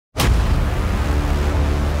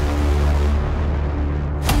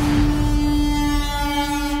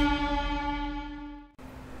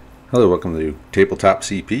Hello, welcome to Tabletop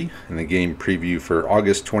CP and the game preview for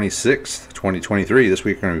August 26th, 2023. This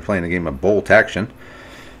week we're going to be playing a game of Bolt Action,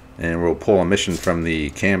 and we'll pull a mission from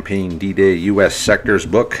the campaign D-Day U.S. sectors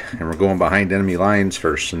book, and we're going behind enemy lines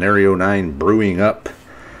for Scenario 9, Brewing Up.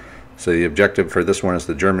 So the objective for this one is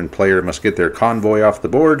the German player must get their convoy off the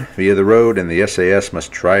board via the road, and the SAS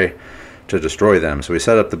must try to destroy them. So we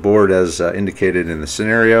set up the board as indicated in the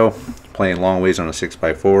scenario, playing long ways on a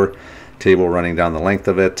 6x4, table running down the length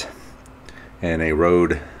of it, and a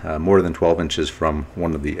road more than 12 inches from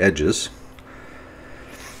one of the edges.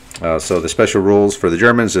 So the special rules for the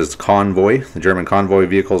Germans is convoy. The German convoy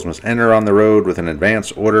vehicles must enter on the road with an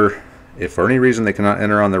advance order. If for any reason they cannot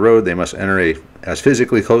enter on the road, they must enter as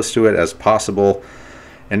physically close to it as possible.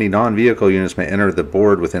 Any non-vehicle units may enter the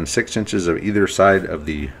board within 6 inches of either side of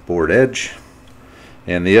the board edge.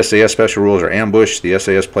 And the SAS special rules are ambush. The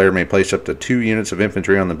SAS player may place up to 2 units of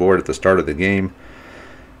infantry on the board at the start of the game.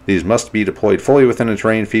 These must be deployed fully within a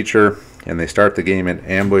terrain feature, and they start the game in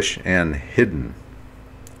ambush and hidden.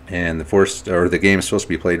 And the game is supposed to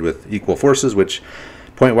be played with equal forces, which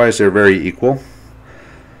point-wise they're very equal.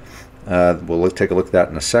 We'll take a look at that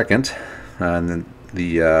in a second. And then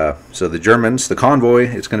so the Germans, the convoy,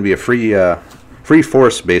 it's going to be a free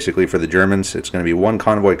force basically for the Germans. It's going to be 1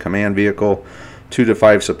 convoy command vehicle, 2 to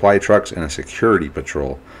 5 supply trucks, and a security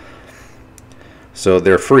patrol. So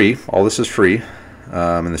they're free. All this is free.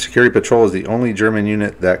 And the security patrol is the only German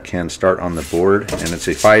unit that can start on the board, and it's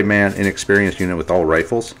a 5-man inexperienced unit with all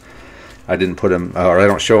rifles. I didn't put them, or I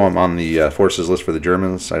don't show them on the forces list for the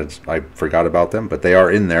Germans. I forgot about them, but they are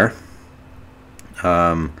in there.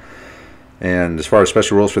 And as far as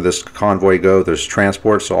special rules for this convoy go, there's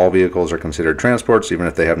transport, so all vehicles are considered transports, even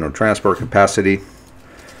if they have no transport capacity.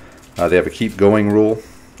 They have a keep going rule.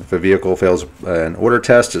 If a vehicle fails an order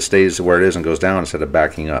test, it stays where it is and goes down instead of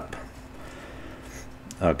backing up.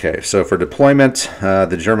 Okay, so for deployment,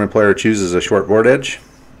 the German player chooses a short board edge.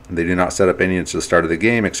 They do not set up any units at the start of the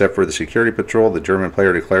game, except for the security patrol. The German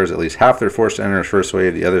player declares at least half their force to enter his first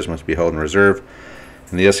wave. The others must be held in reserve.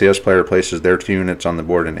 And the SAS player places their 2 units on the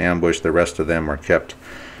board in ambush. The rest of them are kept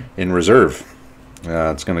in reserve.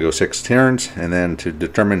 It's going to go 6 turns, and then to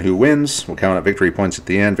determine who wins, we'll count up victory points at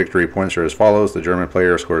the end. Victory points are as follows. The German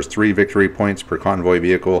player scores 3 victory points per convoy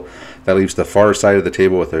vehicle. That leaves the far side of the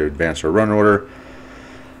table with an advance or run order.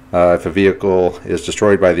 If a vehicle is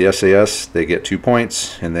destroyed by the SAS, they get 2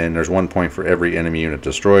 points, and then there's 1 point for every enemy unit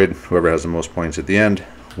destroyed. Whoever has the most points at the end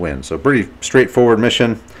wins. So pretty straightforward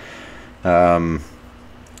mission.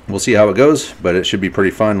 We'll see how it goes, but it should be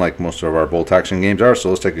pretty fun like most of our Bolt Action games are. So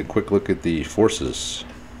let's take a quick look at the forces.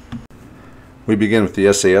 We begin with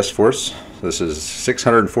the SAS force. This is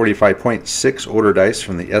 645.6 order dice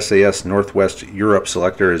from the SAS Northwest Europe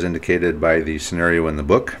selector as indicated by the scenario in the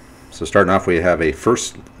book. So starting off, we have a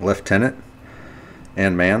first lieutenant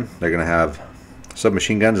and man. They're going to have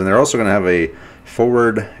submachine guns, and they're also going to have a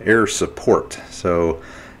forward air support. So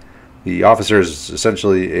the officer is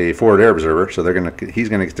essentially a forward air observer. So he's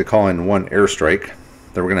going to get to call in 1 airstrike.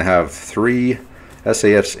 Then we're going to have 3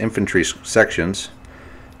 SAS infantry sections.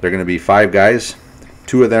 They're going to be 5 guys.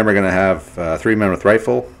 2 of them are going to have 3 men with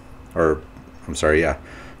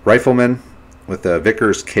riflemen with a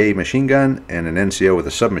Vickers K machine gun and an NCO with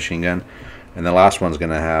a submachine gun, and the last one's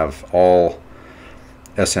going to have all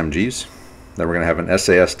SMGs. Then we're going to have an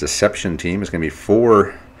SAS deception team. It's going to be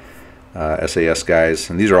 4 SAS guys,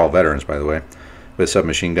 and these are all veterans, by the way, with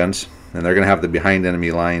submachine guns, and they're going to have the behind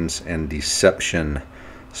enemy lines and deception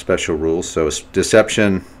special rules. So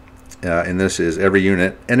deception in this is every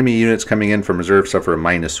enemy units coming in from reserve suffer a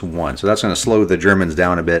 -1. So that's going to slow the Germans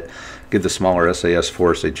down a bit, give the smaller SAS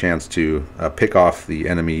force a chance to pick off the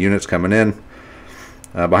enemy units coming in.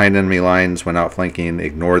 Behind enemy lines, when outflanking,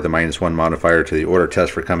 ignore the -1 modifier to the order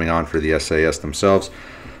test for coming on for the SAS themselves.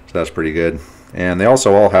 So that's pretty good. And they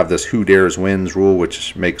also all have this who dares wins rule,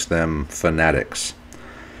 which makes them fanatics.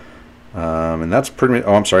 And that's pretty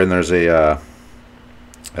much, and there's a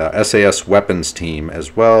SAS weapons team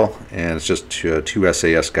as well, and it's just 2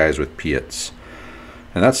 SAS guys with Piats.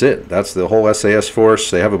 And that's it. That's the whole SAS force.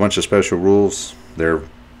 They have a bunch of special rules. They're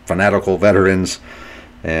fanatical veterans,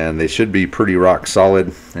 and they should be pretty rock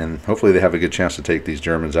solid, and hopefully they have a good chance to take these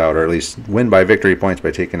Germans out, or at least win by victory points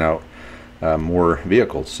by taking out more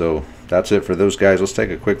vehicles. So that's it for those guys. Let's take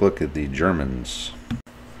a quick look at the Germans.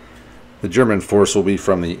 The German force will be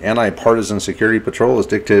from the Anti-Partisan Security Patrol as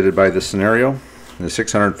dictated by this scenario. The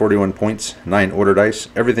 641 points, 9 order dice.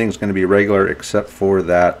 Everything's going to be regular except for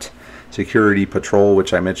that security patrol,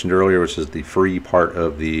 which I mentioned earlier, which is the free part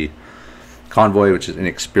of the convoy, which is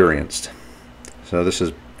inexperienced. So this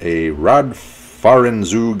is a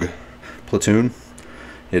Radfahrenzug platoon,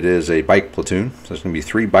 It is a bike platoon, so there's going to be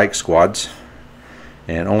 3 bike squads,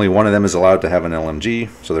 and only one of them is allowed to have an LMG,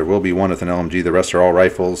 so there will be one with an LMG. The rest are all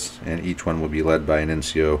rifles, and each one will be led by an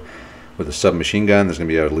NCO with a submachine gun. There's going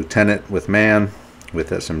to be a lieutenant with man with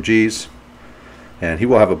SMGs, and he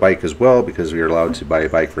will have a bike as well, because we are allowed to buy a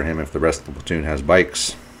bike for him if the rest of the platoon has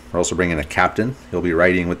bikes. We're also bringing a captain. He'll be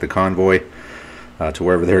riding with the convoy to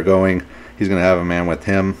wherever they're going. He's going to have a man with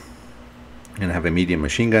him and have a medium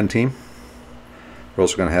machine gun team. We're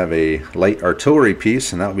also going to have a light artillery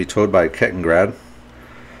piece, and that will be towed by a Kettengrad.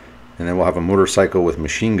 And then we'll have a motorcycle with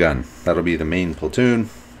machine gun. That'll be the main platoon.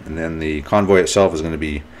 And then the convoy itself is going to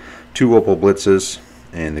be 2 Opel Blitzes,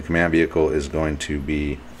 and the command vehicle is going to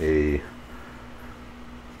be a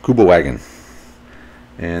Kuba wagon.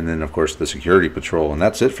 And then, of course, the security patrol. And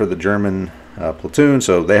that's it for the German platoon.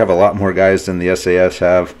 So they have a lot more guys than the SAS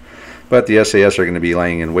have. But the SAS are going to be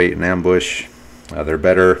laying in wait and ambush. They're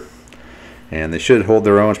better. And they should hold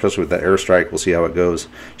their own, especially with that airstrike. We'll see how it goes.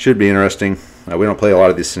 Should be interesting. We don't play a lot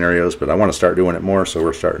of these scenarios, but I want to start doing it more. So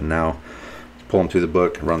we're starting now. Pull them through the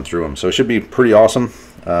book and run through them. So it should be pretty awesome.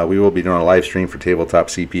 We will be doing a live stream for Tabletop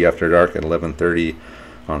CP After Dark at 11:30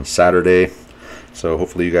 on Saturday. So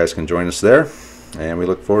hopefully you guys can join us there. And we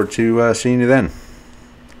look forward to seeing you then.